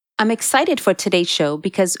I'm excited for today's show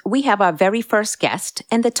because we have our very first guest,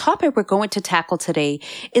 and the topic we're going to tackle today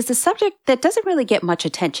is a subject that doesn't really get much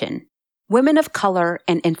attention: women of color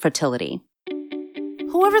and infertility.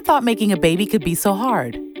 Whoever thought making a baby could be so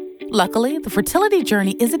hard? Luckily, the fertility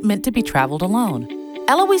journey isn't meant to be traveled alone.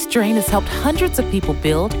 Eloise Drain has helped hundreds of people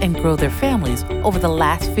build and grow their families over the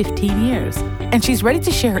last 15 years, and she's ready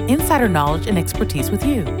to share her insider knowledge and expertise with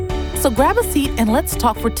you. So grab a seat and let's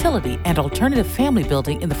talk fertility and alternative family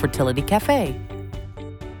building in the Fertility Cafe.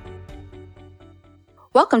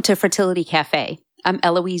 Welcome to Fertility Cafe. I'm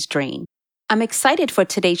Eloise Drain. I'm excited for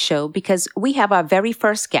today's show because we have our very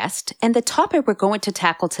first guest, and the topic we're going to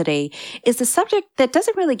tackle today is a subject that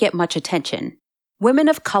doesn't really get much attention: women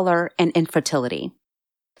of color and infertility.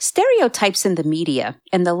 Stereotypes in the media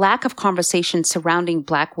and the lack of conversation surrounding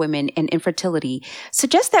Black women and infertility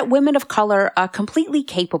suggest that women of color are completely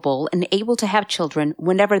capable and able to have children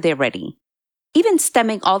whenever they're ready. Even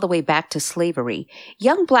stemming all the way back to slavery,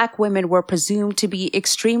 young Black women were presumed to be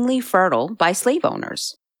extremely fertile by slave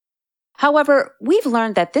owners. However, we've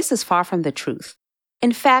learned that this is far from the truth.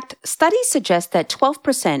 In fact, studies suggest that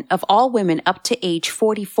 12% of all women up to age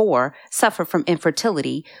 44 suffer from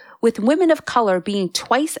infertility, with women of color being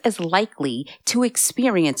twice as likely to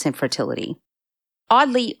experience infertility.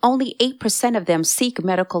 Oddly, only 8% of them seek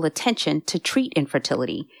medical attention to treat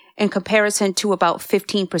infertility, in comparison to about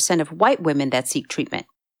 15% of white women that seek treatment.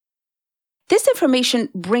 This information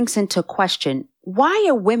brings into question, why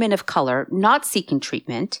are women of color not seeking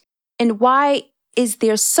treatment, and why is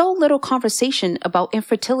there so little conversation about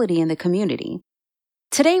infertility in the community?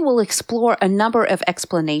 Today, we'll explore a number of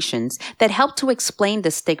explanations that help to explain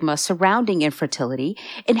the stigma surrounding infertility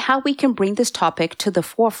and how we can bring this topic to the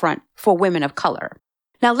forefront for women of color.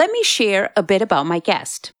 Now, let me share a bit about my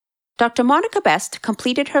guest. Dr. Monica Best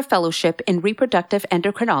completed her fellowship in reproductive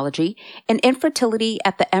endocrinology and infertility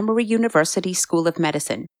at the Emory University School of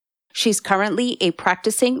Medicine. She's currently a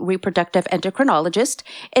practicing reproductive endocrinologist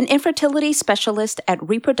and infertility specialist at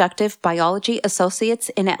Reproductive Biology Associates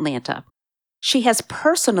in Atlanta. She has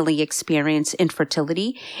personally experienced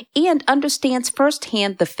infertility and understands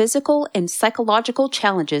firsthand the physical and psychological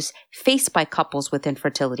challenges faced by couples with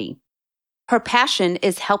infertility. Her passion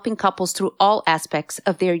is helping couples through all aspects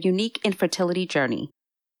of their unique infertility journey.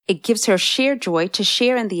 It gives her sheer joy to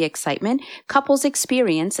share in the excitement couples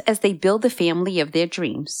experience as they build the family of their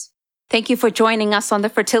dreams. Thank you for joining us on the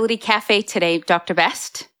Fertility Cafe today, Dr.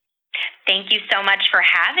 Best. Thank you so much for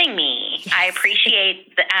having me. Yes. I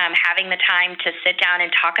appreciate having the time to sit down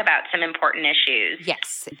and talk about some important issues.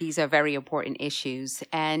 Yes, these are very important issues.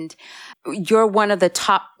 And you're one of the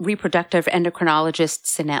top reproductive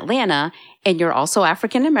endocrinologists in Atlanta, and you're also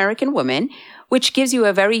African-American woman, which gives you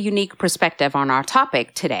a very unique perspective on our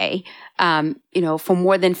topic today. For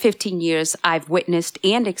more than 15 years, I've witnessed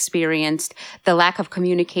and experienced the lack of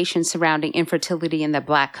communication surrounding infertility in the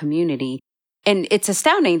Black community. And it's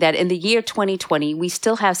astounding that in the year 2020, we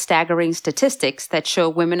still have staggering statistics that show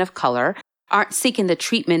women of color aren't seeking the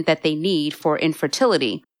treatment that they need for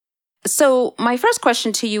infertility. So my first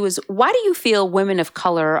question to you is, why do you feel women of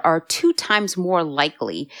color are 2 times more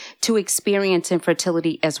likely to experience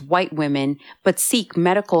infertility as white women, but seek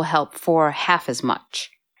medical help for half as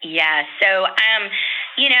much? Yeah, so,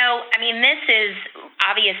 this is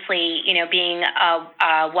obviously, being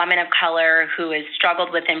a woman of color who has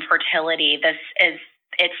struggled with infertility,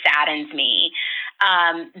 it saddens me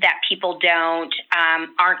that people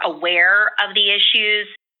aren't aware of the issues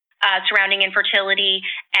surrounding infertility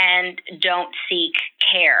and don't seek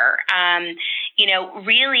care.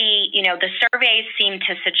 The surveys seem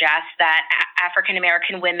to suggest that African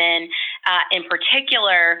American women in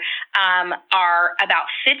particular are about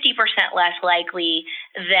 50% less likely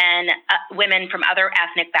than women from other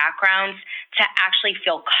ethnic backgrounds to actually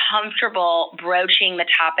feel comfortable broaching the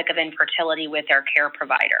topic of infertility with their care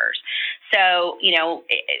providers. So,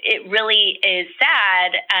 it really is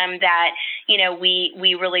sad that,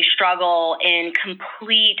 we really struggle in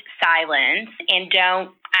complete silence and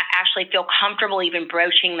don't actually feel comfortable even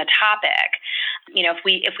broaching the topic.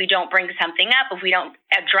 If we don't bring something up, if we don't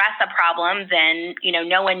address a problem, then,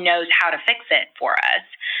 no one knows how to fix it for us.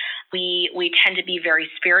 We tend to be very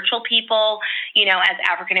spiritual people, as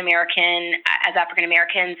African Americans,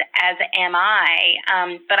 as am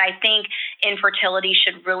I. But I think infertility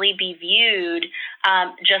should really be viewed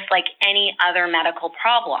just like any other medical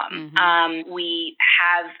problem. Mm-hmm. We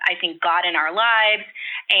have, I think, God in our lives,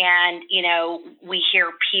 and we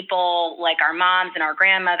hear people like our moms and our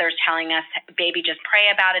grandmothers telling us, "Baby, just pray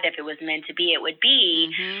about it. If it was meant to be, it would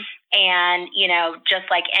be." Mm-hmm. And, just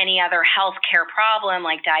like any other healthcare problem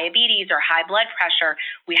like diabetes or high blood pressure,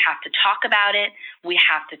 we have to talk about it. We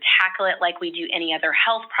have to tackle it like we do any other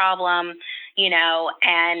health problem,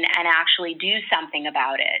 and actually do something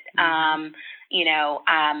about it.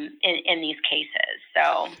 In these cases.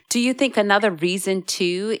 So, do you think another reason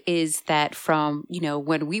too is that from,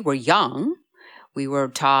 when we were young, we were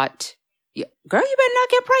taught, girl, you better not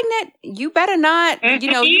get pregnant. You better not,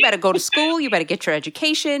 you better go to school. You better get your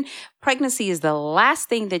education. Pregnancy is the last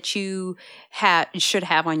thing that you should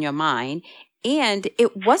have on your mind. And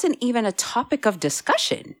it wasn't even a topic of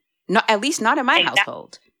discussion. No, at least not in my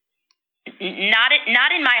household. Not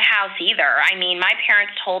in my house either. I mean, my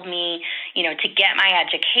parents told me, to get my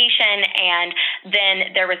education, and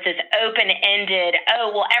then there was this open-ended,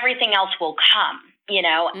 everything else will come,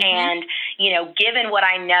 and, given what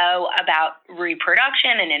I know about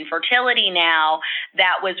reproduction and infertility now,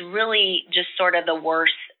 that was really just sort of the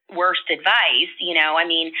worst advice. I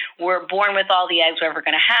mean, we're born with all the eggs we're ever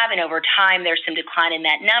going to have, and over time there's some decline in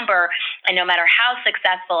that number. And no matter how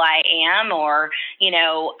successful I am, or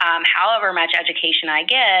however much education I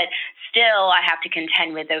get, still I have to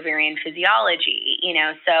contend with ovarian physiology.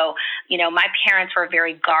 So my parents were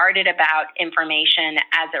very guarded about information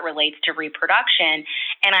as it relates to reproduction,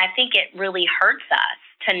 and I think it really hurts us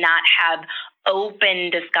to not have open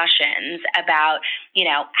discussions about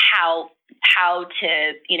how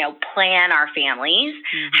to, plan our families,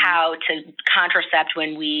 how to contracept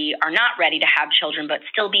when we are not ready to have children, but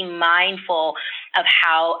still be mindful of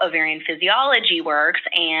how ovarian physiology works,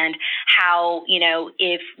 and how,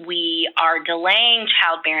 if we are delaying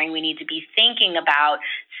childbearing, we need to be thinking about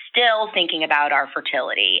our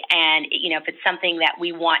fertility. And, if it's something that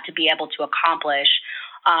we want to be able to accomplish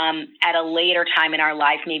at a later time in our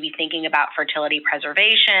life, maybe thinking about fertility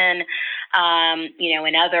preservation,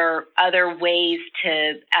 and other ways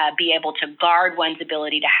to be able to guard one's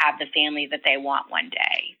ability to have the family that they want one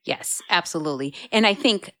day. Yes, absolutely. And I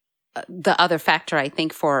think the other factor,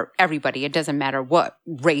 for everybody, it doesn't matter what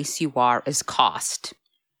race you are, is cost.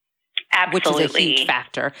 Absolutely. Which is a huge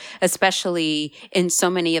factor, especially in so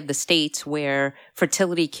many of the states where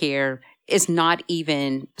fertility care is not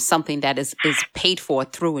even something that is paid for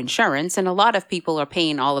through insurance. And a lot of people are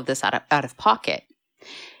paying all of this out of pocket.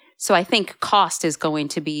 So I think cost is going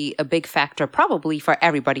to be a big factor probably for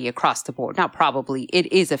everybody across the board. Not probably,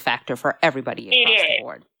 it is a factor for everybody across the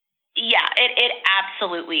board. Yeah, it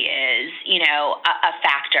absolutely is, a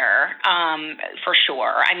factor, for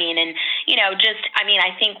sure. I mean, and,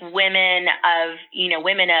 I think women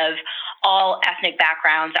of all ethnic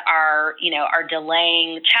backgrounds are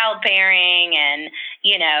delaying childbearing, and,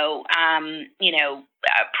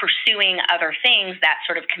 pursuing other things that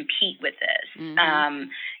sort of compete with this.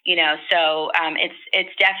 So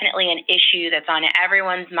it's definitely an issue that's on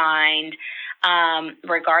everyone's mind,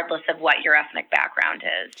 regardless of what your ethnic background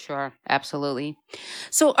is. Sure, absolutely.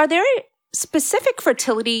 So are there specific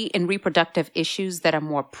fertility and reproductive issues that are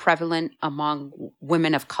more prevalent among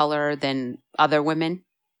women of color than other women?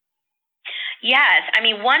 Yes, I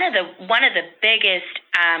mean, one of the biggest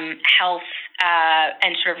health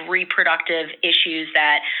and sort of reproductive issues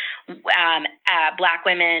that Black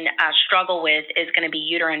women struggle with is going to be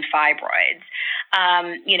uterine fibroids.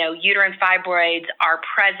 Uterine fibroids are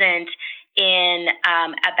present in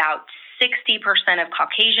about 60% of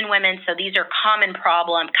Caucasian women. So these are common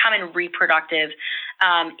reproductive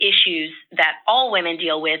issues that all women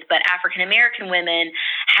deal with, but African American women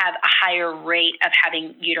have a higher rate of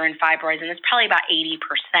having uterine fibroids, and it's probably about 80%.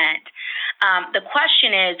 The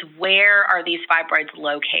question is, where are these fibroids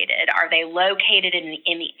located? Are they located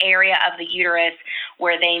in the area of the uterus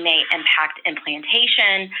where they may impact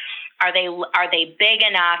implantation? Are they big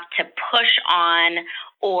enough to push on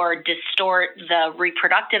or distort the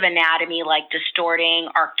reproductive anatomy, like distorting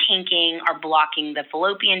or kinking or blocking the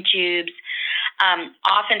fallopian tubes?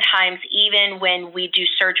 Oftentimes, even when we do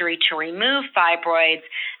surgery to remove fibroids,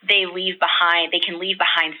 they can leave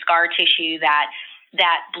behind scar tissue that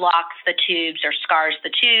blocks the tubes or scars the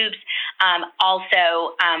tubes.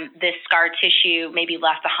 Also, this scar tissue may be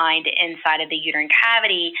left behind inside of the uterine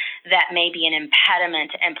cavity that may be an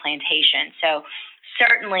impediment to implantation. So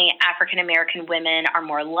certainly African American women are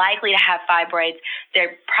more likely to have fibroids.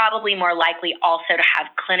 They're probably more likely also to have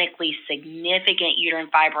clinically significant uterine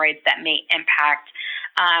fibroids that may impact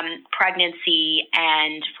pregnancy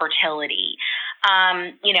and fertility.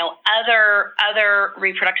 Other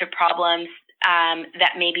reproductive problems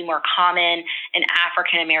that may be more common in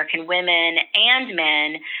African American women and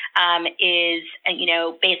men is,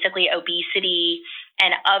 basically obesity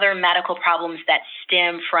and other medical problems that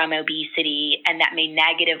stem from obesity and that may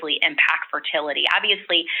negatively impact fertility.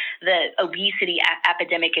 Obviously, the obesity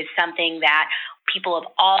epidemic is something that people of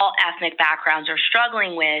all ethnic backgrounds are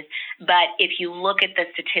struggling with, but if you look at the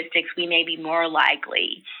statistics, we may be more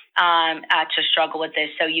likely to struggle with this.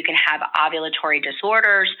 So you can have ovulatory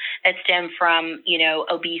disorders that stem from,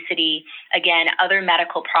 obesity. Again, other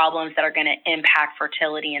medical problems that are going to impact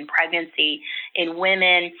fertility and pregnancy in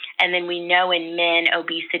women. And then we know in men,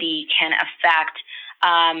 obesity can affect,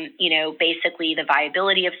 basically the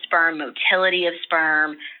viability of sperm, motility of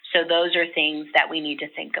sperm. So those are things that we need to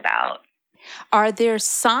think about. Are there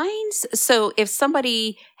signs? So if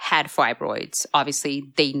somebody had fibroids,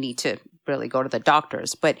 obviously they need to really go to the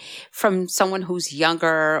doctors. But from someone who's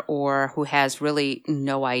younger or who has really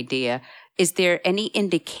no idea, is there any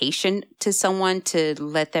indication to someone to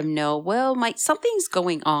let them know, well, something's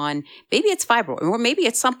going on? Maybe it's fibroid or maybe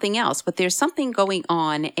it's something else, but there's something going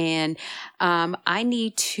on and I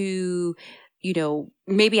need to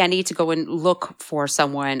maybe I need to go and look for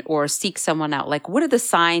someone or seek someone out. Like, what are the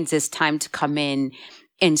signs it's time to come in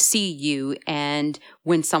and see you? And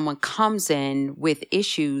when someone comes in with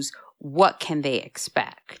issues, what can they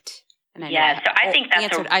expect? So I think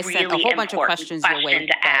that's a really sent a whole bunch of questions your way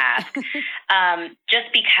to ask.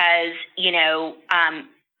 Just because,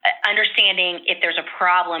 understanding if there's a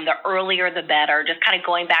problem, the earlier the better. Just kind of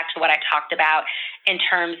going back to what I talked about in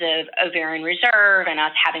terms of ovarian reserve and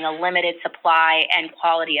us having a limited supply and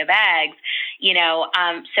quality of eggs,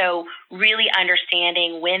 so really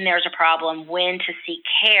understanding when there's a problem, when to seek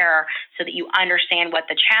care so that you understand what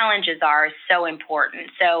the challenges are is so important.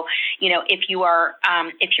 So, if you're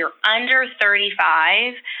under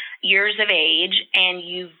 35 years of age and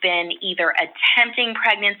you've been either attempting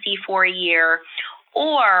pregnancy for a year,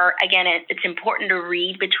 or, again, it's important to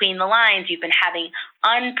read between the lines. You've been having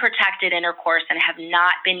unprotected intercourse and have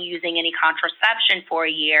not been using any contraception for a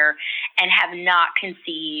year and have not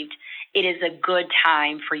conceived. It is a good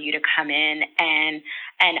time for you to come in and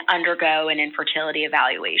undergo an infertility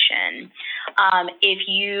evaluation. If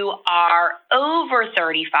you are over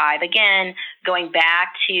 35, again, going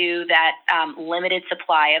back to that limited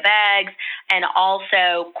supply of eggs and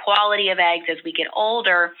also quality of eggs as we get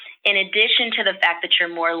older, in addition to the fact that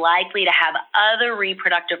you're more likely to have other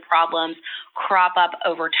reproductive problems crop up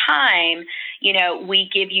over time, we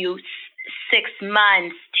give you 6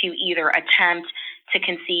 months to either attempt to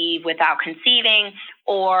conceive without conceiving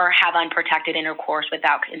or have unprotected intercourse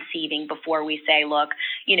without conceiving before we say, look,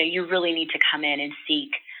 you really need to come in and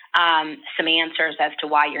seek some answers as to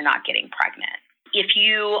why you're not getting pregnant. If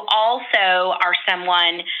you also are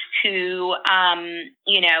someone who,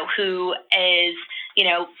 who is,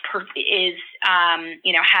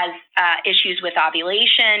 has issues with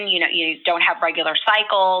ovulation, you don't have regular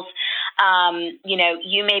cycles,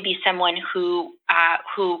 you may be someone who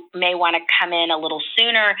may want to come in a little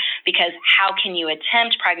sooner because how can you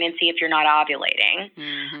attempt pregnancy if you're not ovulating?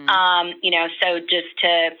 Mm-hmm. So just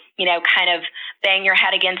to, kind of bang your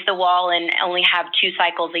head against the wall and only have 2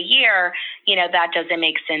 cycles a year, that doesn't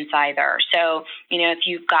make sense either. So, if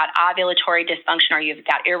you've got ovulatory dysfunction or you've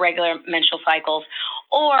got irregular menstrual cycles,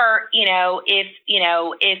 or, if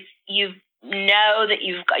you know that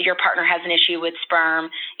your partner has an issue with sperm,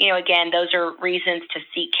 again, those are reasons to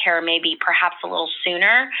seek care maybe perhaps a little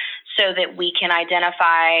sooner so that we can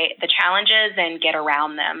identify the challenges and get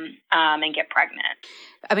around them and get pregnant.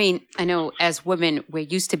 I mean, I know as women, we're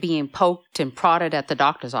used to being poked and prodded at the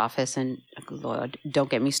doctor's office. And Lord, don't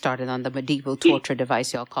get me started on the medieval torture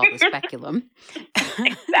device y'all call the speculum.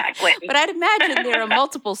 Exactly. But I'd imagine there are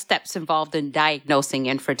multiple steps involved in diagnosing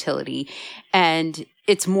infertility. And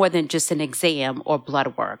it's more than just an exam or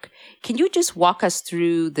blood work. Can you just walk us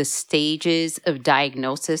through the stages of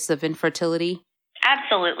diagnosis of infertility?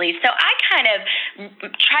 Absolutely. So I kind of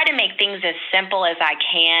try to make things as simple as I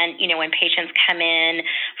can, when patients come in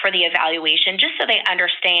for the evaluation, just so they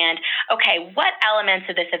understand, okay, what elements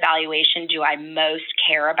of this evaluation do I most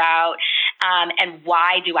care about, and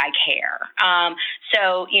why do I care?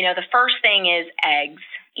 So, the first thing is eggs.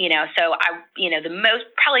 So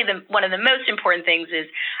one of the most important things is,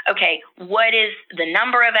 okay, what is the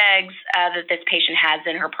number of eggs that this patient has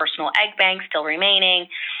in her personal egg bank still remaining,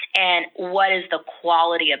 and what is the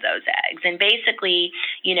quality of those eggs? And basically,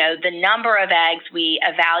 the number of eggs we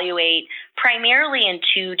evaluate primarily in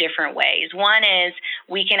 2 different ways. One is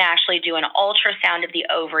we can actually do an ultrasound of the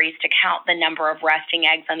ovaries to count the number of resting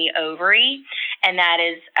eggs on the ovary, and that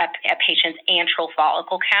is a patient's antral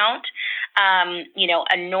follicle count.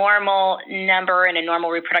 A normal number in a normal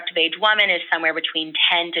reproductive age woman is somewhere between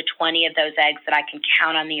 10 to 20 of those eggs that I can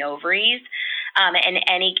count on the ovaries at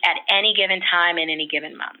any given time in any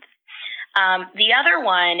given month. The other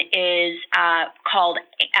one is called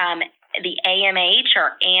the AMH,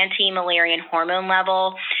 or anti-Müllerian hormone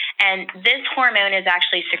level. And this hormone is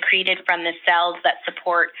actually secreted from the cells that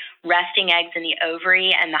support resting eggs in the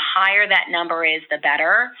ovary. And the higher that number is, the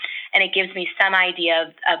better. And it gives me some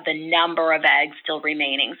idea of the number of eggs still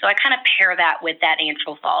remaining. So I kind of pair that with that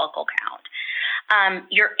antral follicle count.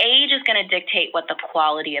 Your age is going to dictate what the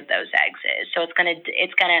quality of those eggs is. So it's going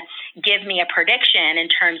to give me a prediction in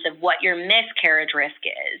terms of what your miscarriage risk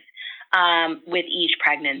is with each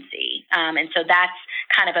pregnancy. And so that's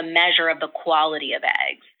kind of a measure of the quality of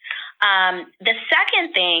eggs. The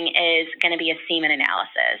second thing is going to be a semen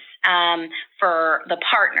analysis for the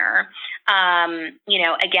partner.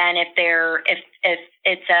 Again, if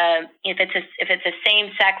it's a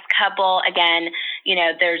same-sex couple, again,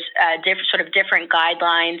 there's different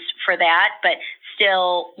guidelines for that, but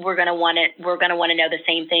still we're going to want to know the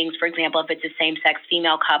same things. For example, if it's a same-sex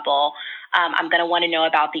female couple, I'm going to want to know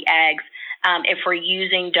about the eggs. If we're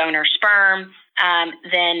using donor sperm,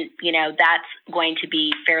 then that's going to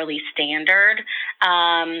be fairly standard.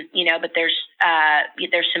 But there's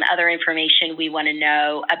some other information we want to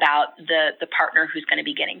know about the partner who's going to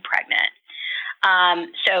be getting pregnant.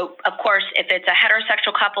 So of course, if it's a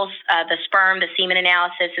heterosexual couple, the semen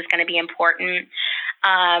analysis is going to be important.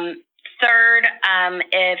 Third,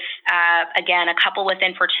 if, again, a couple with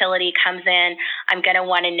infertility comes in, I'm going to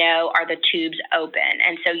want to know, are the tubes open?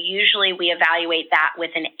 And so usually we evaluate that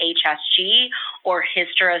with an HSG, or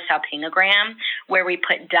hysterosalpingogram, where we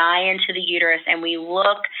put dye into the uterus and we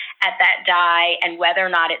look at that dye and whether or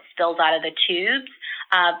not it spills out of the tubes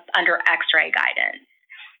under X-ray guidance.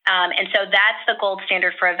 And so that's the gold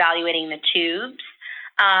standard for evaluating the tubes.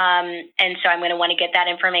 And so I'm going to want to get that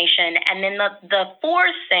information. And then the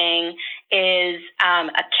fourth thing is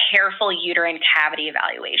a careful uterine cavity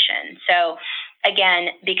evaluation. So again,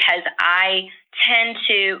 because I tend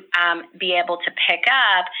to be able to pick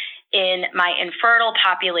up in my infertile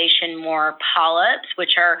population more polyps,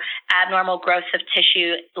 which are abnormal growths of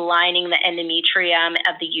tissue lining the endometrium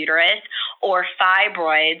of the uterus, or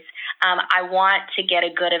fibroids, I want to get a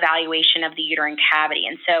good evaluation of the uterine cavity.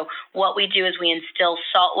 And so what we do is we instill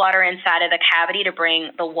salt water inside of the cavity to bring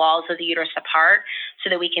the walls of the uterus apart so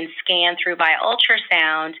that we can scan through by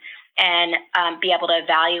ultrasound and be able to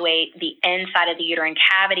evaluate the inside of the uterine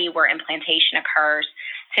cavity where implantation occurs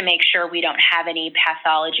to make sure we don't have any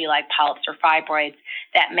pathology like polyps or fibroids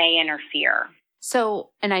that may interfere.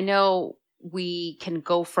 So, and I know we can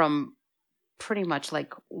go from pretty much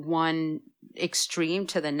like one extreme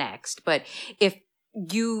to the next, but if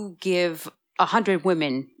you give 100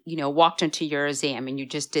 women, walked into your exam and you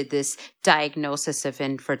just did this diagnosis of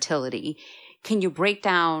infertility, can you break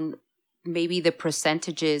down maybe the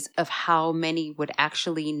percentages of how many would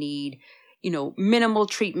actually need minimal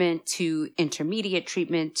treatment to intermediate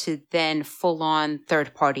treatment to then full-on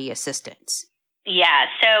third-party assistance? Yeah,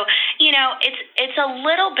 so, it's a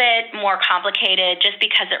little bit more complicated just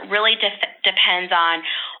because it really depends on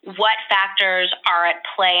what factors are at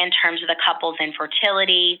play in terms of the couple's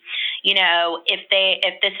infertility.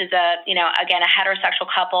 If this is again, a heterosexual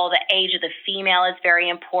couple, the age of the female is very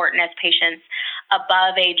important, as patients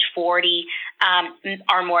above age 40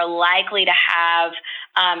 are more likely to have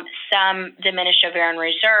some diminished ovarian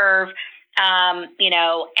reserve,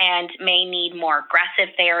 and may need more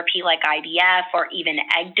aggressive therapy like IVF or even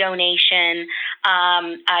egg donation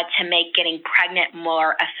to make getting pregnant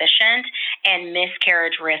more efficient and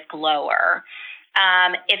miscarriage risk lower.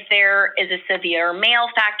 If there is a severe male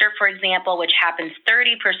factor, for example, which happens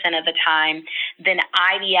 30% of the time, then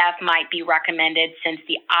IVF might be recommended, since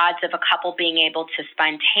the odds of a couple being able to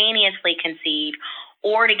spontaneously conceive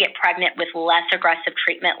or to get pregnant with less aggressive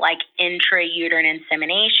treatment like intrauterine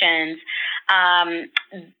inseminations,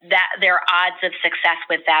 that their odds of success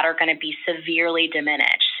with that are going to be severely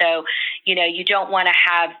diminished. So, you don't want to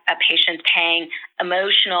have a patient paying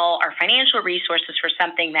emotional or financial resources for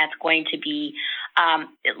something that's going to be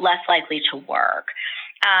less likely to work.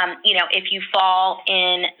 If you fall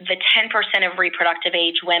in the 10% of reproductive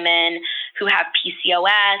age women who have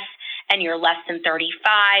PCOS, and you're less than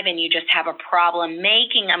 35 and you just have a problem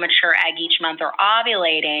making a mature egg each month or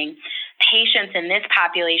ovulating, patients in this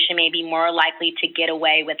population may be more likely to get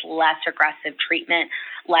away with less aggressive treatment,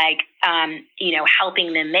 like,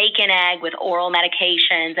 helping them make an egg with oral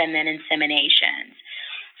medications and then inseminations.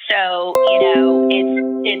 So,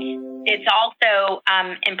 it's also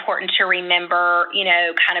important to remember,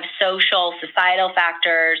 kind of societal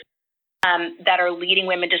factors. that are leading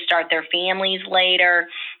women to start their families later,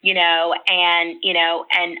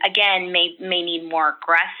 and again, may need more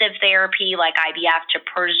aggressive therapy like IVF to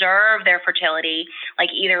preserve their fertility, like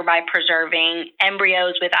either by preserving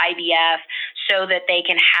embryos with IVF so that they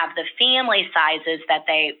can have the family sizes that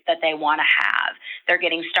they want to have. They're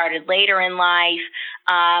getting started later in life.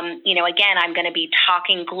 Again, I'm going to be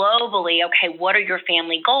talking globally. Okay, what are your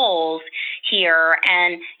family goals here?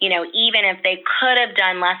 And, even if they could have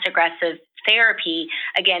done less aggressive therapy,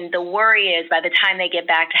 again, the worry is by the time they get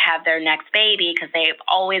back to have their next baby, because they've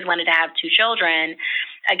always wanted to have 2 children,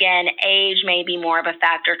 again, age may be more of a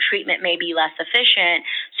factor, treatment may be less efficient.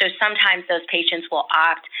 So sometimes those patients will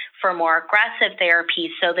opt for more aggressive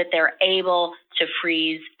therapy so that they're able to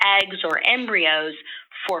freeze eggs or embryos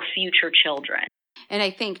for future children. And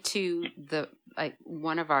I think too,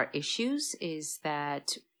 one of our issues is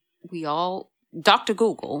that we all, Dr.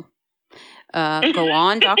 Google, go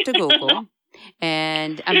on Dr. Google.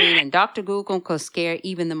 And Dr. Google could scare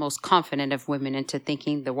even the most confident of women into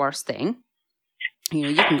thinking the worst thing.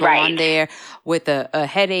 You can go on there with a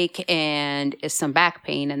headache and some back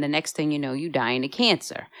pain, and the next thing you know, you die of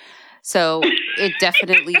cancer. So it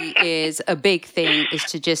definitely is a big thing, is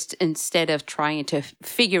to just, instead of trying to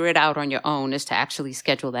figure it out on your own, is to actually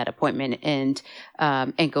schedule that appointment and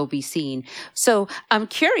go be seen. So I'm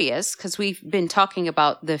curious, because we've been talking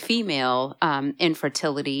about the female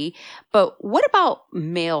infertility, but what about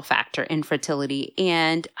male factor infertility,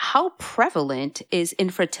 and how prevalent is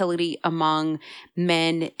infertility among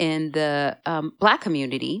men in the Black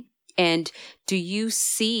community? And do you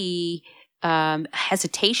see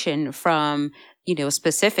hesitation from,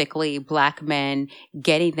 specifically Black men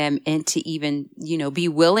getting them into even, be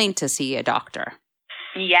willing to see a doctor?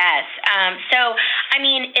 Yes.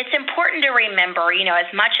 It's important to remember,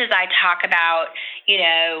 as much as I talk about,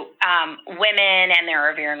 women and their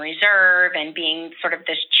ovarian reserve and being sort of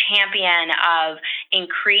this champion of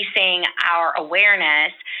increasing our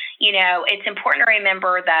awareness, it's important to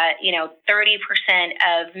remember that, 30%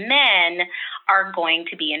 of men are going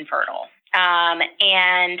to be infertile.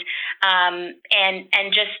 And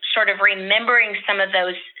just sort of remembering some of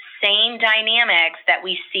those same dynamics that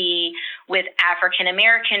we see with African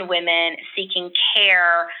American women seeking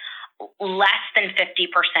care less than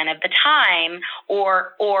 50% of the time,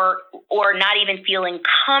 or not even feeling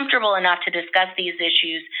comfortable enough to discuss these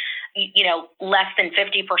issues, less than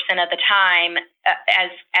 50% of the time,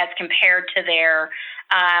 as compared to their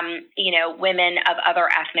women of other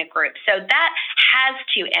ethnic groups. So that has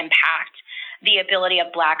to impact the ability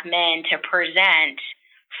of Black men to present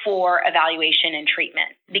for evaluation and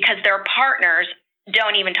treatment, because their partners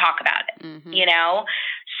don't even talk about it,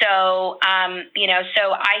 So,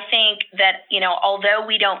 so I think that, although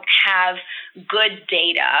we don't have good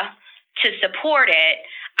data to support it,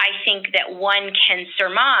 I think that one can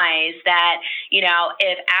surmise that,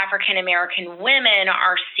 if African American women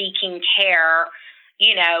are seeking care,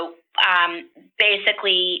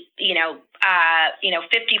 basically,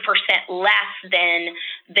 50% less than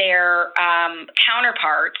their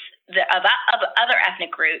counterparts of other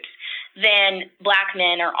ethnic groups, then Black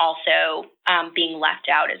men are also being left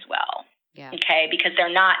out as well. Yeah. Okay, because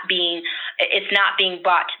it's not being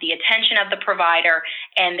brought to the attention of the provider,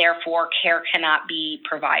 and therefore care cannot be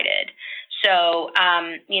provided. So,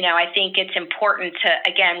 I think it's important to,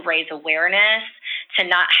 again, raise awareness, to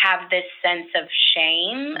not have this sense of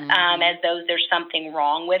shame, as though there's something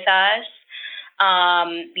wrong with us.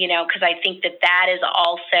 Because I think that is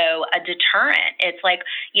also a deterrent. It's like,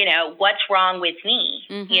 what's wrong with me,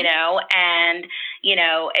 and,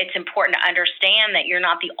 it's important to understand that you're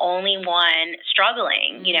not the only one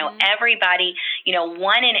struggling. Everybody,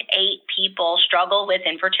 1 in 8 people struggle with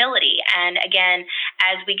infertility. And again,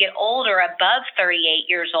 as we get older, above 38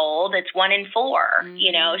 years old, it's 1 in 4,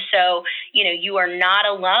 so, you are not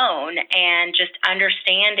alone, and just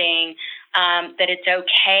understanding that it's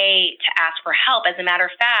okay to ask for help. As a matter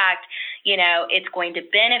of fact, it's going to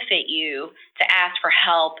benefit you to ask for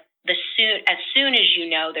help as soon as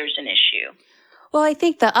there's an issue. Well, I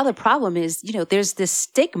think the other problem is, there's this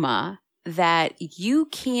stigma that you're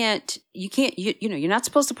not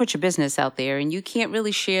supposed to put your business out there, and you can't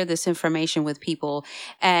really share this information with people.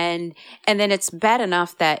 And then it's bad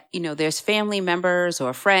enough that, there's family members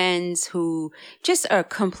or friends who just are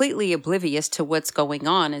completely oblivious to what's going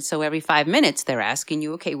on. And so every 5 minutes they're asking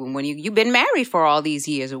you, okay, when you've been married for all these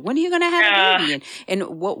years, or when are you going to have a baby?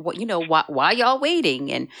 And why y'all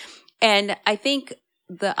waiting? And I think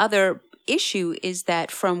the other issue is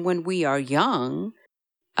that from when we are young,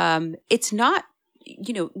 it's not,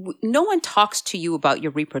 no one talks to you about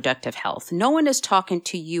your reproductive health. No one is talking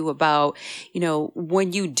to you about,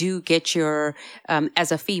 when you do get your,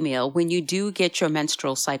 as a female, when you do get your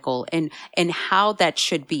menstrual cycle and how that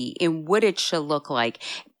should be and what it should look like.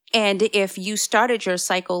 And if you started your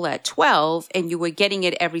cycle at 12 and you were getting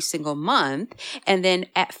it every single month, and then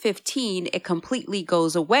at 15, it completely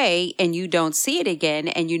goes away and you don't see it again,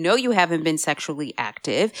 and you haven't been sexually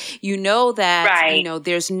active, that, right.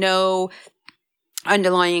 There's no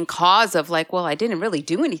underlying cause of like, well, I didn't really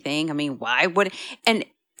do anything. I mean, why would, and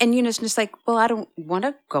it's just like, well, I don't want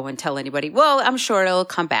to go and tell anybody. Well, I'm sure it'll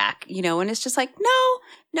come back, and it's just like, no.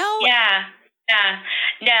 Yeah. Yeah,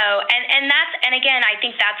 no, and again, I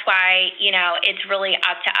think that's why, it's really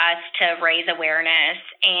up to us to raise awareness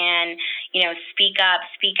and, speak up,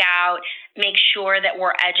 speak out, make sure that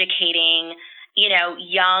we're educating,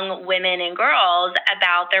 young women and girls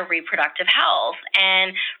about their reproductive health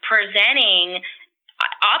and presenting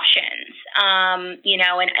options, and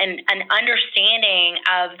an understanding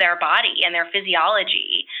of their body and their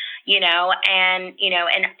physiology, and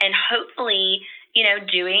hopefully,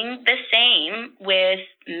 doing the same with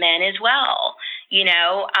men as well.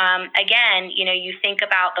 Again, you think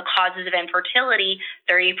about the causes of infertility,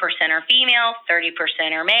 30% are female,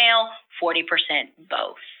 30% are male, 40%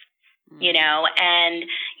 both.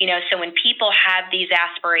 So when people have these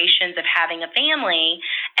aspirations of having a family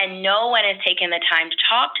and no one has taken the time to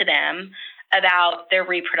talk to them about their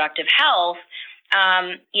reproductive health,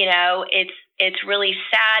 it's really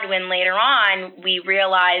sad when later on we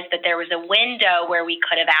realized that there was a window where we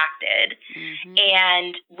could have acted,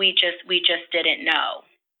 and we just didn't know.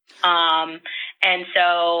 And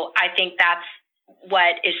so I think that's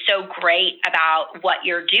what is so great about what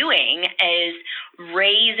you're doing is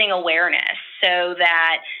raising awareness so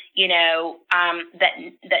that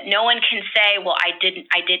that no one can say, well, I didn't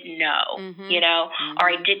know, or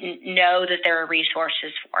I didn't know that there are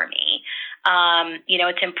resources for me.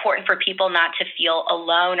 It's important for people not to feel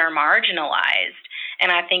alone or marginalized.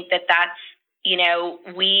 And I think that that's,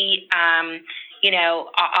 we,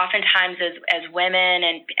 oftentimes as women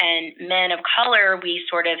and men of color, we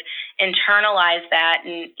sort of internalize that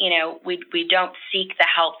and, we don't seek the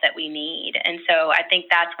help that we need. And so I think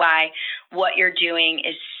that's why what you're doing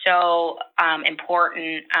is so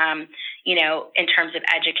important, in terms of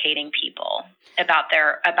educating people about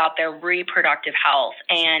their reproductive health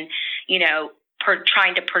and,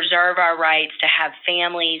 trying to preserve our rights to have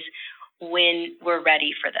families when we're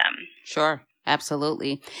ready for them. Sure.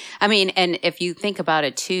 Absolutely. I mean, and if you think about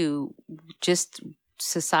it too, just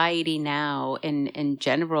society now in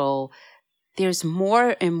general, there's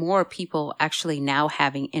more and more people actually now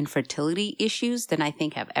having infertility issues than I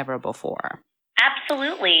think have ever before.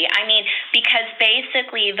 Absolutely. I mean, because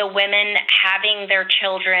basically the women having their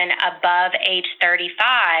children above age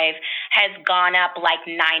 35 has gone up like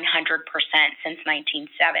 900% since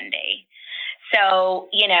 1970. So,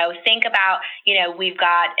 think about, we've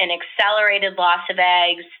got an accelerated loss of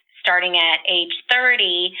eggs starting at age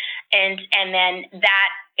 30, and then that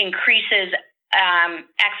increases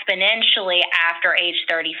exponentially after age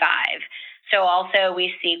 35. So also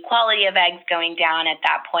we see quality of eggs going down at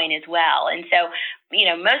that point as well. And so,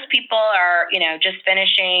 most people are, just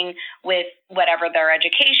finishing with whatever their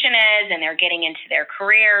education is and they're getting into their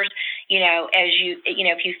careers.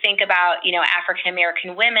 If you think about, African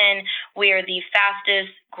American women, we are the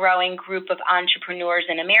fastest growing group of entrepreneurs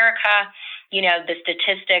in America. The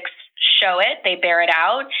statistics show it, they bear it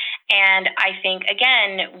out. And I think,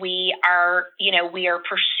 again, we are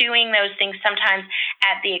pursuing those things sometimes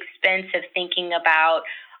at the expense of thinking about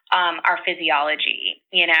our physiology.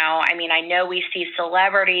 I know we see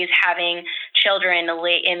celebrities having children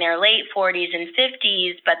in their late 40s and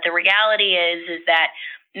 50s, but the reality is that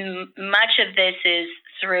much of this is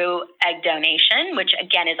through egg donation, which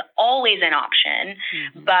again is always an option.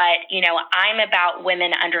 But, I'm about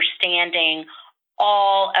women understanding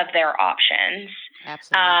all of their options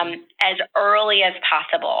as early as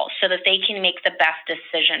possible so that they can make the best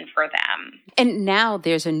decision for them. And now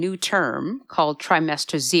there's a new term called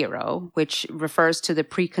trimester zero, which refers to the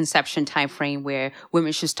preconception timeframe where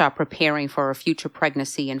women should start preparing for a future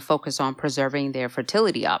pregnancy and focus on preserving their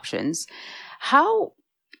fertility options. How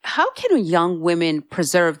can young women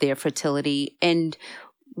preserve their fertility, and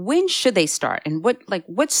when should they start, and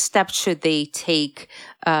what steps should they take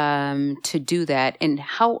to do that, and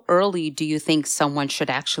how early do you think someone should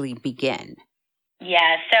actually begin?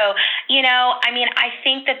 Yeah, so, I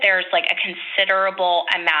think that there's like a considerable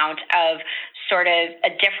amount of sort of a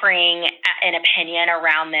differing an opinion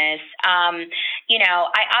around this.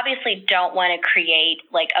 I obviously don't want to create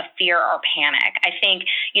like a fear or panic. I think,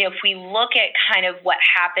 if we look at kind of what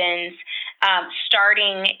happens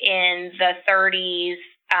starting in the 30s,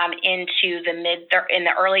 into the in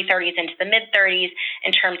the early 30s into the mid 30s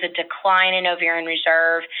in terms of decline in ovarian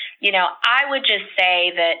reserve, I would just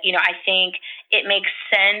say that, I think it makes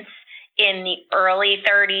sense in the early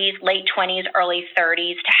 30s, late 20s, early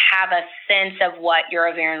 30s to have a sense of what your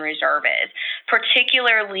ovarian reserve is,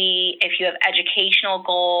 particularly if you have educational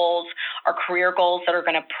goals or career goals that are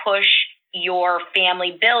going to push your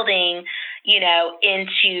family building,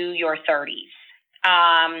 into your 30s.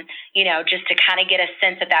 Just to kind of get a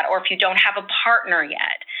sense of that, or if you don't have a partner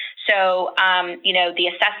yet. So, the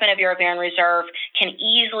assessment of your ovarian reserve can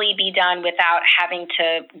easily be done without having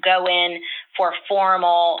to go in for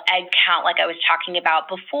formal egg count like I was talking about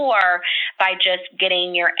before, by just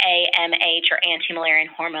getting your AMH or anti-Müllerian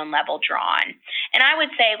hormone level drawn. And I would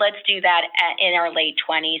say let's do that in our late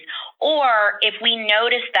 20s. Or if we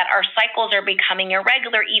notice that our cycles are becoming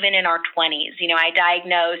irregular even in our 20s. I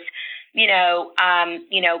diagnose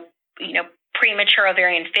premature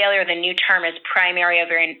ovarian failure. The new term is primary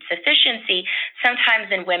ovarian insufficiency,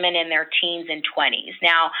 sometimes in women in their teens and 20s.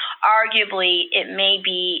 Now, arguably, it may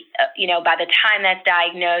be, by the time that's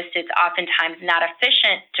diagnosed, it's oftentimes not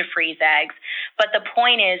efficient to freeze eggs. But the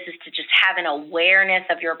point is to just have an awareness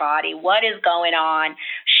of your body. What is going on?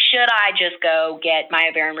 Should I just go get my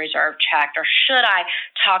ovarian reserve checked, or should I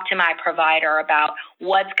talk to my provider about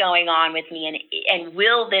what's going on with me, and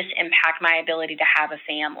will this impact my ability to have a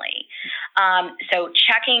family? So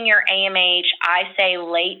checking your AMH, I say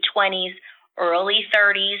late 20s, early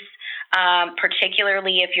 30s,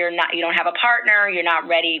 particularly if you don't have a partner, you're not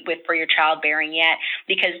ready for your childbearing yet,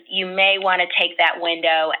 because you may want to take that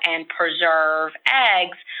window and preserve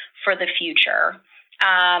eggs for the future.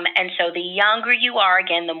 And so the younger you are,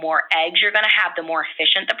 again, the more eggs you're going to have, the more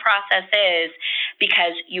efficient the process is,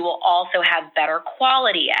 because you will also have better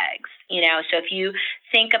quality eggs. So if you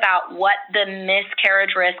think about what the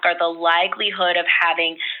miscarriage risk or the likelihood of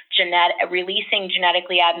having releasing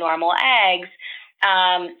genetically abnormal eggs,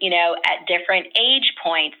 at different age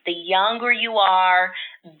points, the younger you are,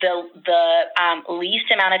 the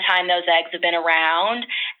least amount of time those eggs have been around,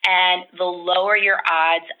 and the lower your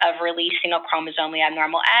odds of releasing a chromosomally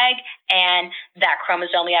abnormal egg, and that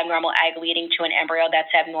chromosomally abnormal egg leading to an embryo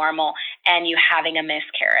that's abnormal and you having a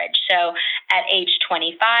miscarriage. So at age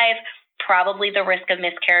 25, probably the risk of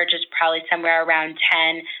miscarriage is probably somewhere around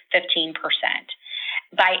 10-15%.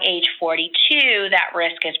 By age 42, that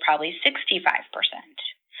risk is probably 65%.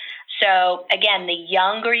 So again, the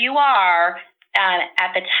younger you are,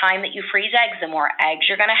 at the time that you freeze eggs, the more eggs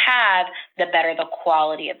you're going to have, the better the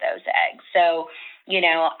quality of those eggs. So,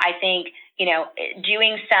 I think,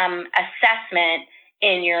 doing some assessment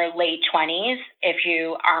in your late 20s, if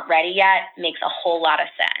you aren't ready yet, makes a whole lot of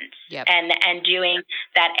sense. Yep. And doing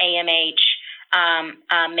that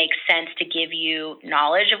AMH makes sense to give you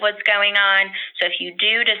knowledge of what's going on. So if you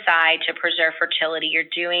do decide to preserve fertility, you're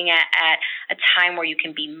doing it at a time where you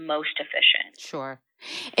can be most efficient. Sure.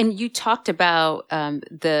 And you talked about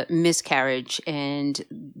the miscarriage, and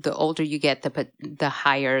the older you get, the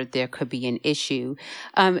higher there could be an issue.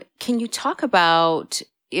 Can you talk about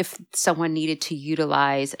if someone needed to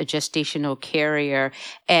utilize a gestational carrier,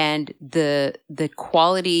 and the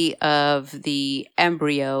quality of the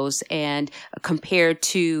embryos, and compared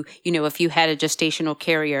to, if you had a gestational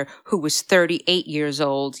carrier who was 38 years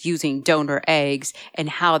old using donor eggs, and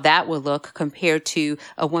how that would look compared to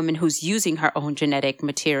a woman who's using her own genetic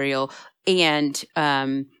material and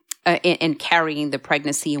carrying the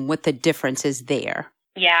pregnancy, and what the difference is there.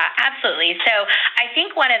 Yeah, absolutely. So I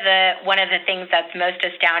think one of the things that's most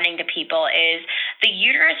astounding to people is the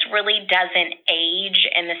uterus really doesn't age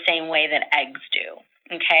in the same way that eggs do.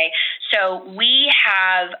 Okay, so we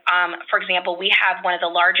have, for example, we have one of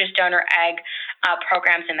the largest donor egg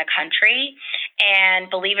programs in the country, and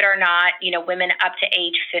believe it or not, women up to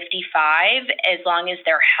age 55, as long as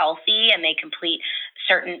they're healthy and they complete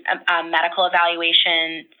certain medical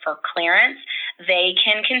evaluation for clearance, they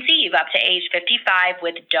can conceive up to age 55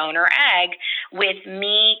 with donor egg, with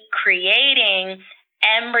me creating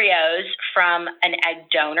embryos from an egg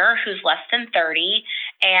donor who's less than 30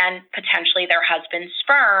 and potentially their husband's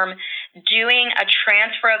sperm, doing a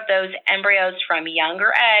transfer of those embryos from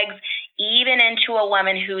younger eggs even into a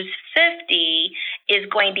woman who's 50 is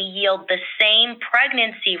going to yield the same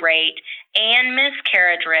pregnancy rate and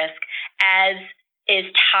miscarriage risk as is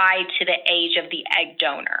tied to the age of the egg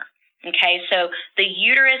donor. Okay, so the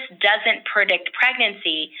uterus doesn't predict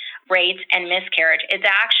pregnancy rates and miscarriage. It's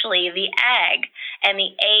actually the egg and the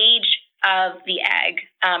age of the egg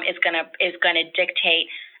is gonna dictate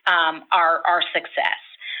our success.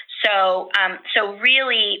 So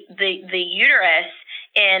really, the uterus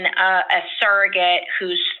in a surrogate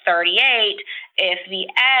who's 38, if the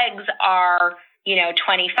eggs are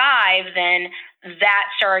 25, then that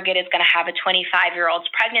surrogate is going to have a 25-year-old's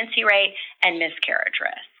pregnancy rate and miscarriage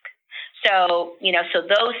risk. So, so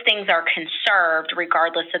those things are conserved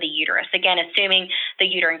regardless of the uterus. Again, assuming the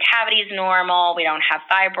uterine cavity is normal, we don't have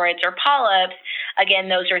fibroids or polyps. Again,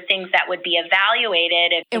 those are things that would be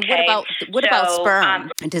evaluated. And what about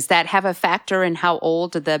sperm? Does that have a factor in how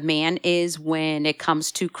old the man is when it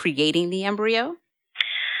comes to creating the embryo?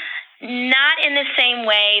 Not in the same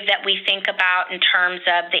way that we think about in terms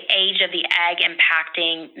of the age of the egg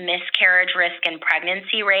impacting miscarriage risk and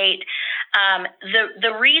pregnancy rate.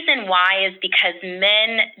 The reason why is because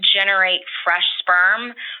men generate fresh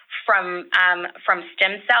sperm from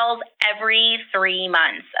stem cells every 3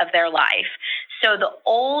 months of their life. So the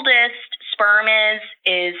oldest sperm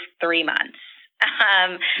is 3 months.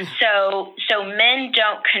 So men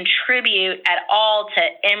don't contribute at all to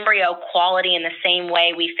embryo quality in the same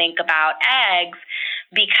way we think about eggs,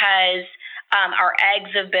 because our eggs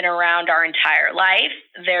have been around our entire life.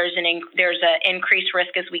 There's an increased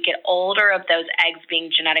risk as we get older of those eggs being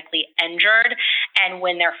genetically injured, and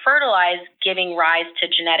when they're fertilized, giving rise to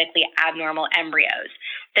genetically abnormal embryos.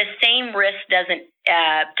 The same risk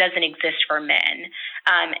doesn't exist for men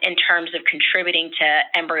in terms of contributing to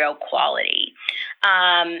embryo quality.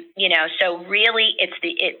 So really,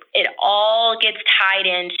 it all gets tied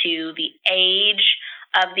into the age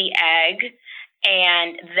of the egg,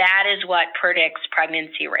 and that is what predicts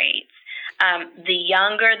pregnancy rates. The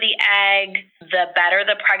younger the egg, the better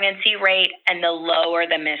the pregnancy rate, and the lower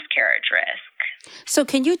the miscarriage risk. So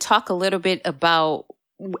can you talk a little bit about,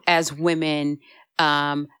 as women,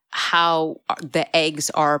 how the eggs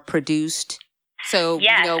are produced? So,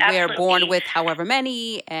 yes, we're born with however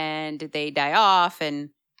many, and they die off and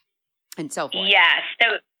so forth. Yes.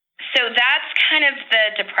 So that's kind of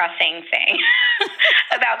the depressing thing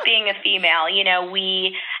about being a female.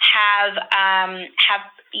 We have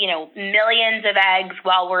millions of eggs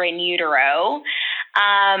while we're in utero.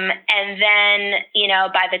 And then,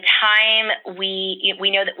 by the time we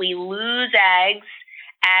know that we lose eggs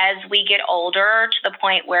as we get older, to the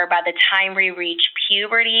point where by the time we reach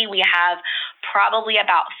puberty, we have probably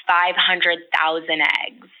about 500,000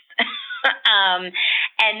 eggs.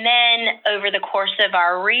 And then over the course of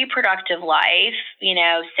our reproductive life,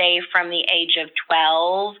 say from the age of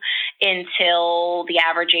 12 until the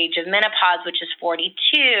average age of menopause, which is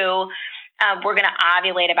 42, we're going to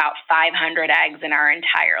ovulate about 500 eggs in our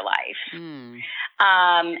entire life.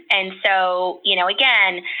 And so,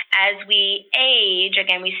 again, as we age,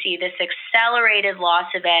 we see this accelerated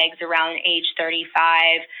loss of eggs around age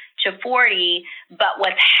 35 to 40. But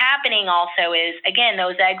what's happening also is, again,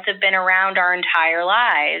 those eggs have been around our entire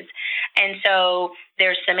lives. And so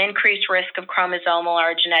there's some increased risk of chromosomal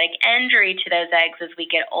or genetic injury to those eggs as we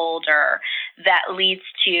get older that leads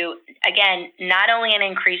to, again, not only an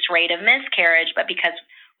increased rate of miscarriage, but because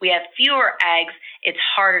we have fewer eggs, it's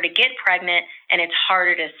harder to get pregnant, and it's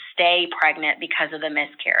harder to stay pregnant because of the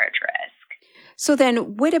miscarriage risk. So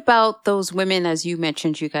then what about those women? As you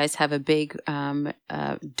mentioned, you guys have a big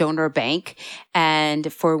donor bank.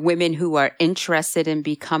 And for women who are interested in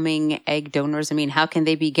becoming egg donors, how can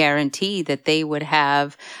they be guaranteed that they would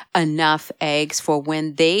have enough eggs for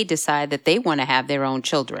when they decide that they want to have their own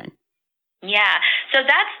children? Yeah, so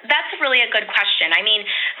that's really a good question.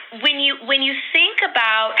 When you think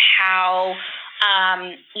about how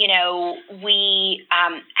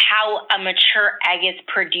how a mature egg is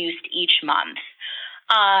produced each month.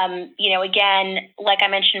 Again, like I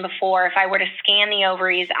mentioned before, if I were to scan the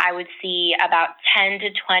ovaries, I would see about 10 to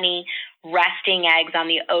 20 resting eggs on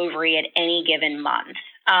the ovary at any given month.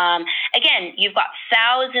 Again, you've got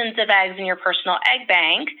thousands of eggs in your personal egg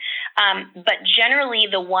bank, but generally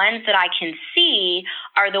the ones that I can see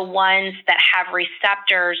are the ones that have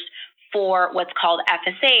receptors for what's called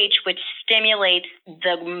FSH, which stimulates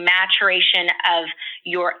the maturation of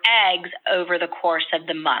your eggs over the course of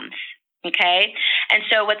the month. Okay, and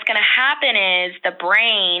so what's going to happen is the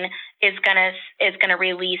brain is going to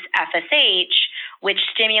release FSH, which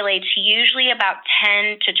stimulates usually about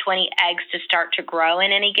 10 to 20 eggs to start to grow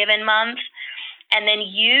in any given month. And then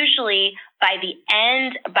usually by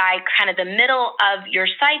kind of the middle of your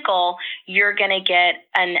cycle, you're going to get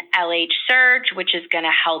an LH surge, which is going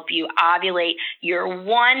to help you ovulate your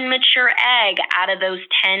one mature egg out of those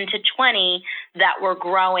 10 to 20 that were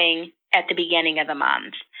growing at the beginning of the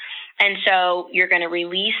month. And so you're going to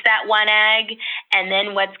release that one egg, and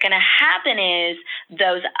then what's going to happen is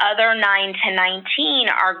those other 9 to 19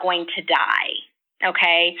 are going to die.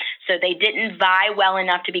 Okay, so they didn't vie well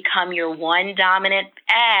enough to become your one dominant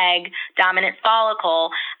egg, dominant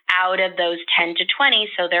follicle out of those 10 to 20,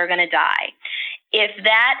 so they're going to die. If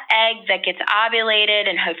that egg that gets ovulated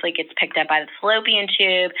and hopefully gets picked up by the fallopian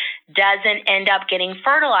tube doesn't end up getting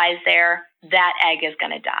fertilized there, that egg is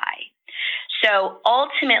going to die. So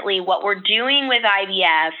ultimately, what we're doing with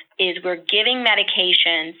IVF is we're giving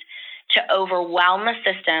medications to overwhelm the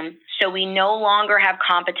system so we no longer have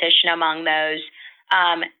competition among those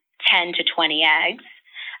 10 to 20 eggs,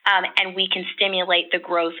 and we can stimulate the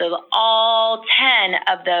growth of all 10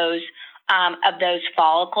 of those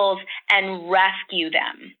follicles and rescue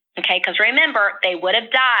them. Okay, because remember, they would have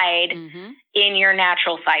died in your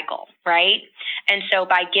natural cycle, right? And so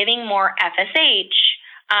by giving more FSH,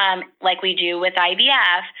 like we do with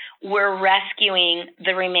IVF, we're rescuing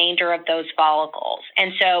the remainder of those follicles.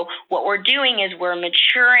 And so what we're doing is we're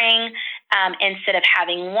maturing. Instead of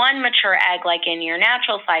having one mature egg like in your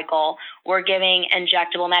natural cycle, we're giving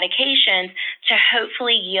injectable medications to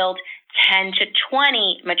hopefully yield 10 to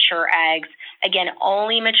 20 mature eggs. Again,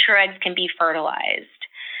 only mature eggs can be fertilized.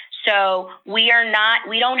 So we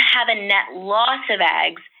don't have a net loss of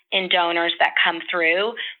eggs in donors that come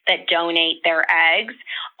through that donate their eggs.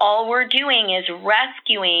 All we're doing is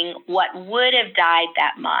rescuing what would have died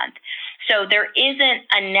that month. So there isn't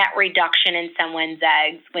a net reduction in someone's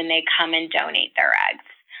eggs when they come and donate their eggs,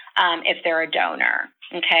 if they're a donor.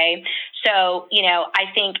 Okay. So, I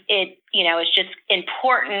think it's just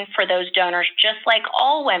important for those donors, just like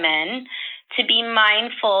all women, to be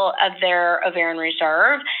mindful of their ovarian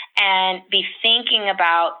reserve and be thinking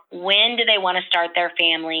about when do they want to start their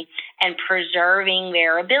family and preserving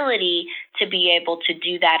their ability to be able to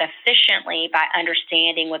do that efficiently by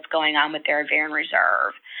understanding what's going on with their ovarian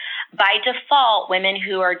reserve. By default, women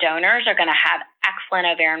who are donors are going to have excellent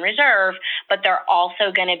ovarian reserve, but they're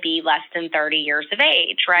also going to be less than 30 years of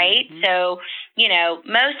age, right? So,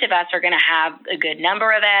 most of us are going to have a good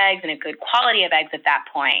number of eggs and a good quality of eggs at that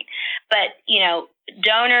point. But,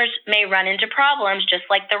 donors may run into problems just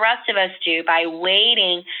like the rest of us do by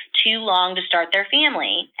waiting too long to start their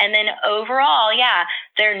family. And then overall,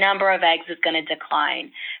 their number of eggs is going to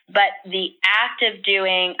decline. But the act of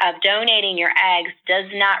donating your eggs does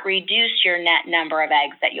not reduce your net number of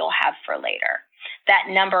eggs that you'll have for later. That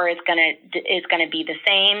number is going to be the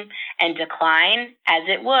same and decline as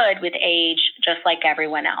it would with age, just like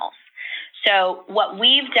everyone else. So what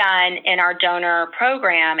we've done in our donor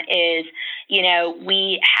program is,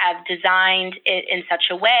 we have designed it in such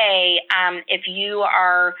a way, if you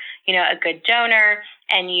are, a good donor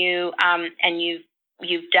and you've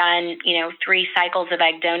done, 3 cycles of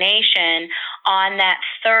egg donation, on that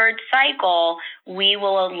third cycle, we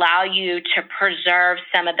will allow you to preserve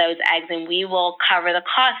some of those eggs, and we will cover the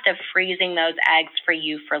cost of freezing those eggs for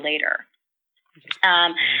you for later.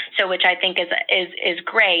 So which I think is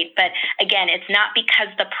great. But again, it's not because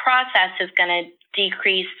the process is going to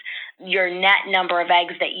decrease your net number of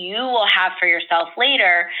eggs that you will have for yourself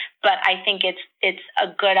later, but I think it's a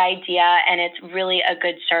good idea, and it's really a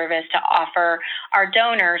good service to offer our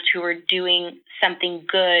donors who are doing something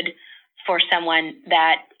good for someone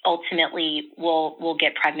that ultimately will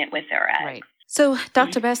get pregnant with their eggs. Right. So,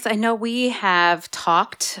 Dr. Best, I know we have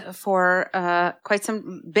talked for quite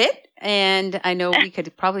some bit, and I know we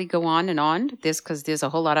could probably go on and on this because there's a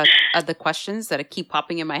whole lot of other questions that keep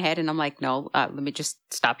popping in my head, and I'm like, no, let me just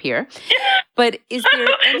stop here. But is there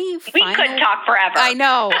any we could talk forever. I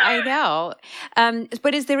know.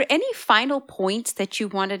 But is there any final points that you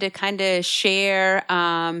wanted to kind of share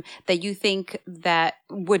that you think that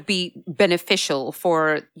would be beneficial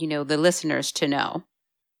for, the listeners to know?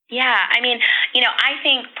 Yeah, I mean, I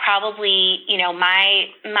think probably, my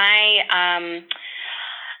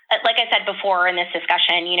like I said before in this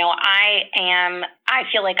discussion, I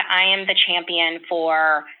feel like I am the champion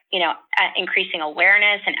for, increasing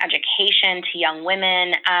awareness and education to young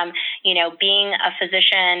women. Being a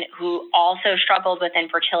physician who also struggled with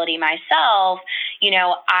infertility myself,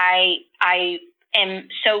 I am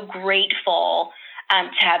so grateful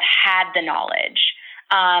to have had the knowledge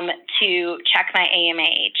to check my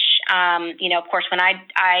AMH. Of course, when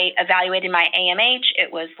I evaluated my AMH,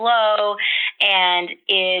 it was low, and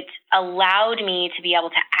it allowed me to be able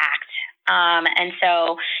to act. And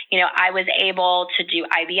so, I was able to do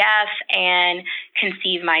IVF and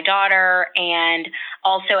conceive my daughter, and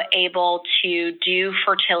also able to do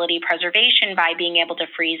fertility preservation by being able to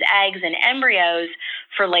freeze eggs and embryos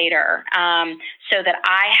for later, so that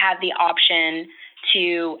I had the option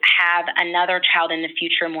to have another child in the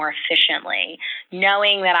future more efficiently,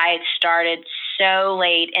 knowing that I had started so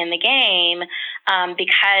late in the game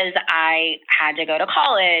because I had to go to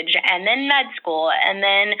college and then med school and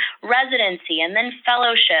then residency and then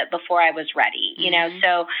fellowship before I was ready, you know.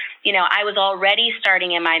 So, I was already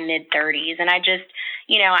starting in my mid-30s, and I just,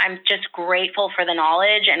 I'm just grateful for the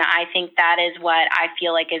knowledge, and I think that is what I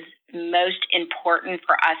feel like is most important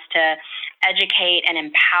for us to educate and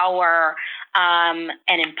empower and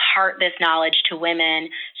impart this knowledge to women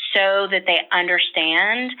so that they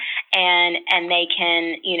understand and they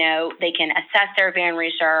can, they can assess their ovarian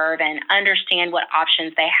reserve and understand what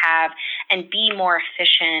options they have and be more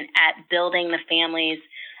efficient at building the families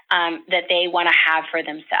that they want to have for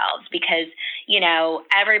themselves, because,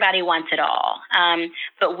 everybody wants it all.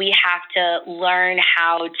 But we have to learn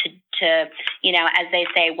how to, as they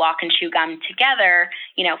say, walk and chew gum together,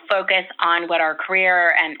 focus on what our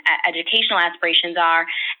career and educational aspirations are,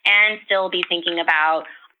 and still be thinking about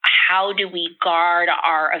how do we guard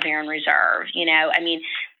our ovarian reserve.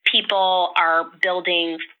 People are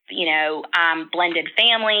building, blended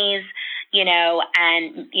families,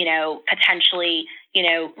 and, potentially,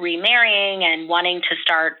 remarrying and wanting to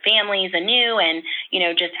start families anew, and,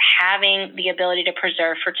 just having the ability to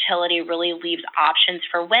preserve fertility really leaves options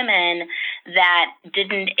for women that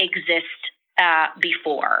didn't exist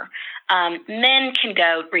before. Men can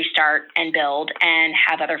go restart and build and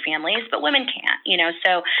have other families, but women can't,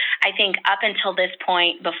 So I think up until this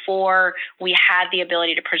point, before we had the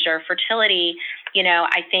ability to preserve fertility,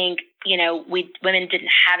 I think, women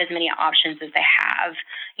didn't have as many options as they have,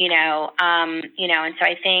 and so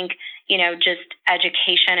I think, just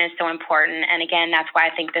education is so important. And again, that's why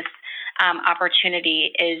I think this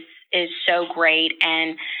opportunity is so great.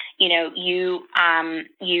 And,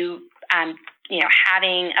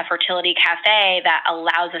 having a fertility cafe that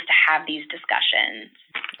allows us to have these discussions.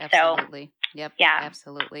 Absolutely. Yep. Yeah.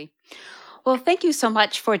 Absolutely. Well, thank you so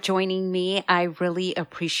much for joining me. I really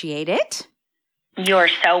appreciate it. You're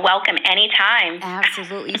so welcome anytime.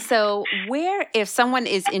 Absolutely. So if someone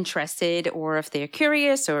is interested, or if they're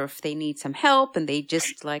curious, or if they need some help and they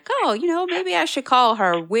just like, maybe I should call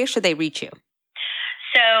her, where should they reach you?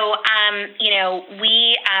 So,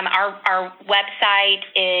 our website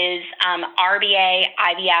is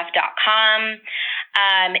rbaivf.com.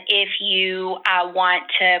 If you want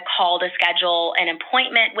to call to schedule an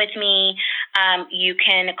appointment with me, you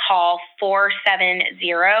can call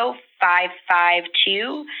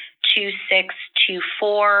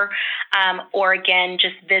 470-552-2624, or again,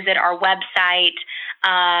 just visit our website,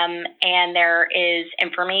 and there is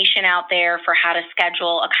information out there for how to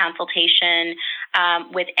schedule a consultation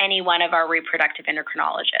with any one of our reproductive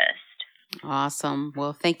endocrinologists. Awesome.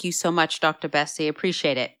 Well, thank you so much, Dr. Bessie.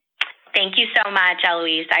 Appreciate it. Thank you so much,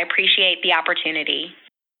 Eloise. I appreciate the opportunity.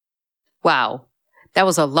 Wow. That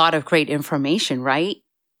was a lot of great information, right?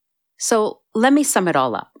 So let me sum it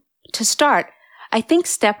all up. To start, I think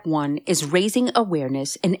step 1 is raising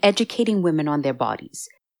awareness and educating women on their bodies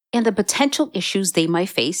and the potential issues they might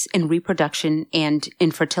face in reproduction and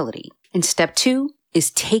infertility. And step 2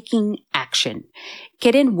 is taking action.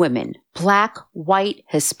 Getting women, Black, white,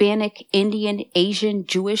 Hispanic, Indian, Asian,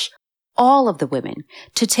 Jewish, all of the women,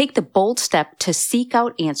 to take the bold step to seek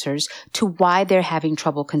out answers to why they're having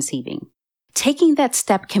trouble conceiving. Taking that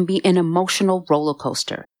step can be an emotional roller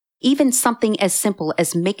coaster. Even something as simple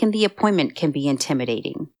as making the appointment can be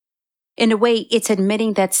intimidating. In a way, it's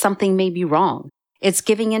admitting that something may be wrong. It's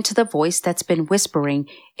giving into the voice that's been whispering,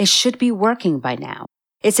 it should be working by now.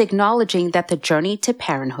 It's acknowledging that the journey to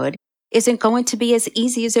parenthood isn't going to be as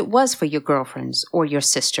easy as it was for your girlfriends or your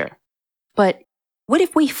sister. But what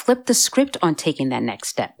if we flip the script on taking that next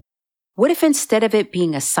step? What if instead of it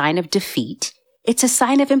being a sign of defeat, it's a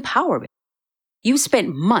sign of empowerment? You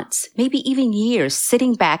spent months, maybe even years,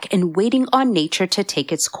 sitting back and waiting on nature to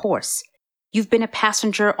take its course. You've been a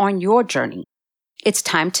passenger on your journey. It's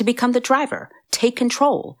time to become the driver, take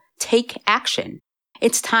control, take action.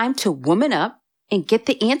 It's time to woman up and get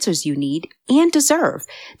the answers you need and deserve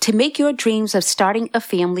to make your dreams of starting a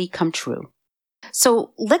family come true.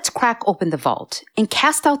 So let's crack open the vault and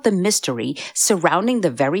cast out the mystery surrounding the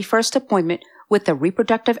very first appointment with a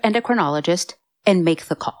reproductive endocrinologist and make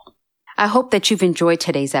the call. I hope that you've enjoyed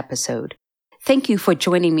today's episode. Thank you for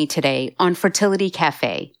joining me today on Fertility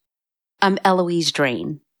Cafe. I'm Eloise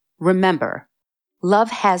Drain. Remember,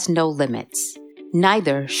 love has no limits.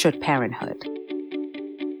 Neither should parenthood.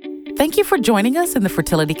 Thank you for joining us in the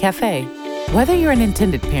Fertility Cafe. Whether you're an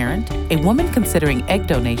intended parent, a woman considering egg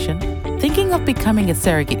donation, thinking of becoming a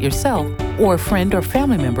surrogate yourself, or a friend or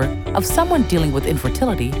family member of someone dealing with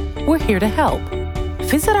infertility, we're here to help.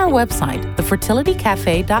 Visit our website,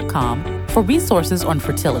 thefertilitycafe.com, for resources on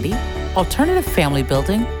fertility, alternative family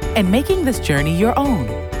building, and making this journey your own.